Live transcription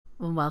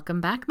Welcome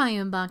back, my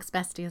inbox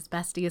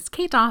besties.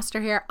 Kate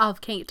Doster here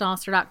of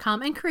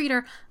katedoster.com and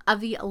creator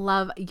of the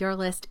Love Your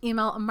List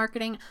email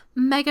marketing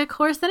mega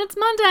course. And it's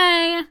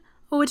Monday,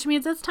 which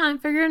means it's time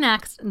for your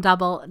next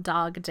Double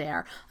Dog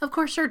Dare. Of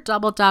course, your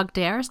Double Dog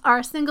Dares are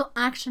a single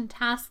action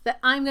task that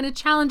I'm going to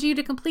challenge you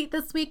to complete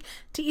this week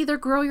to either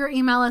grow your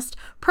email list,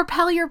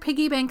 propel your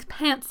piggy bank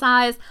pant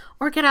size,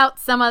 or get out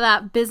some of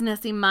that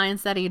businessy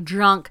mindset-y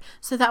junk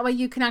so that way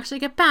you can actually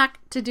get back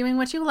to doing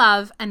what you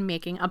love and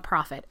making a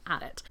profit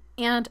at it.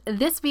 And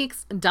this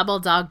week's Double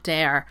Dog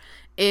Dare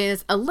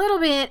is a little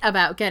bit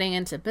about getting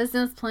into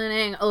business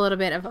planning, a little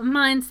bit of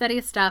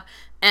mindset-y stuff,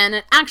 and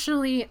it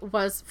actually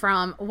was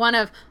from one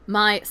of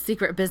my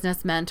secret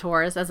business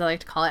mentors, as I like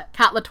to call it,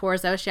 Kat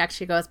Latorzo. She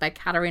actually goes by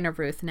Katarina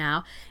Ruth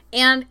now.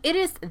 And it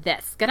is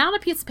this. Get out a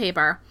piece of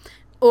paper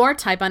or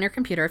type on your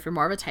computer if you're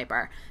more of a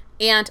typer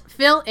and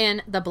fill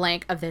in the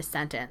blank of this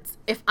sentence.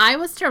 If I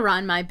was to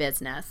run my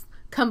business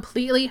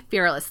completely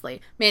fearlessly,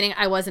 meaning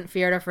I wasn't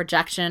feared of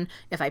rejection.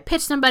 If I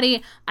pitched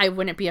somebody, I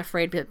wouldn't be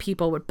afraid that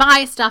people would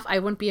buy stuff. I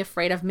wouldn't be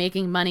afraid of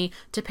making money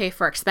to pay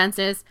for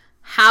expenses.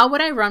 How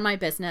would I run my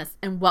business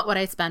and what would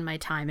I spend my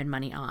time and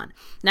money on?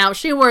 Now,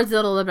 she words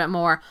it a little bit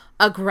more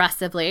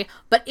aggressively,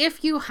 but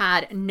if you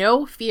had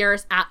no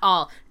fears at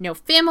all, no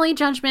family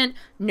judgment,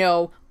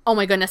 no oh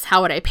my goodness,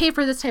 how would I pay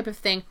for this type of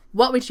thing?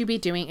 What would you be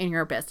doing in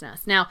your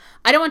business? Now,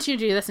 I don't want you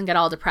to do this and get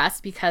all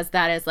depressed because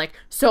that is like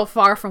so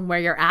far from where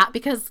you're at,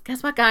 because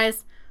guess what,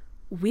 guys?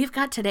 We've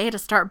got today to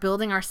start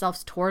building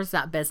ourselves towards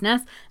that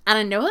business. And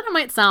I know that it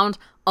might sound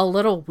a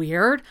little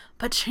weird,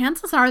 but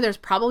chances are there's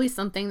probably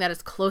something that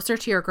is closer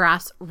to your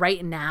grasp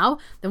right now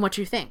than what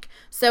you think.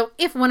 So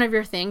if one of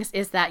your things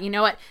is that, you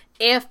know what,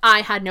 if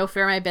I had no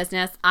fear in my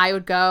business, I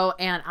would go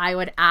and I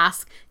would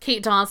ask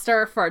Kate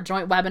Doster for a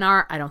joint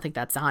webinar. I don't think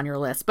that's on your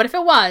list, but if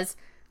it was,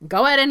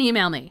 go ahead and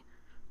email me.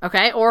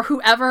 Okay. Or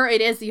whoever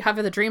it is that you have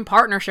the dream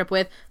partnership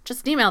with,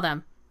 just email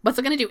them. What's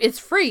it going to do? It's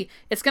free.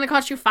 It's going to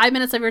cost you 5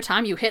 minutes of your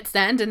time. You hit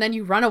send and then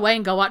you run away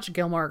and go watch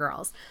Gilmore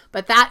Girls.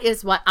 But that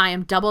is what I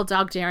am double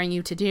dog daring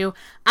you to do.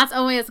 As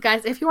always,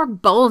 guys, if you're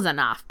bold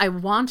enough, I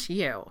want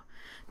you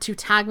to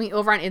tag me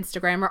over on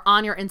Instagram or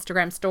on your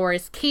Instagram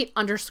stories,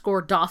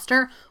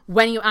 Kate_Doster,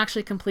 when you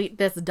actually complete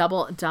this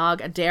double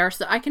dog dare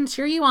so I can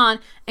cheer you on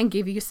and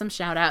give you some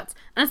shout outs.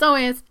 And as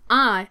always,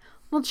 I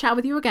will chat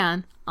with you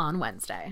again on Wednesday.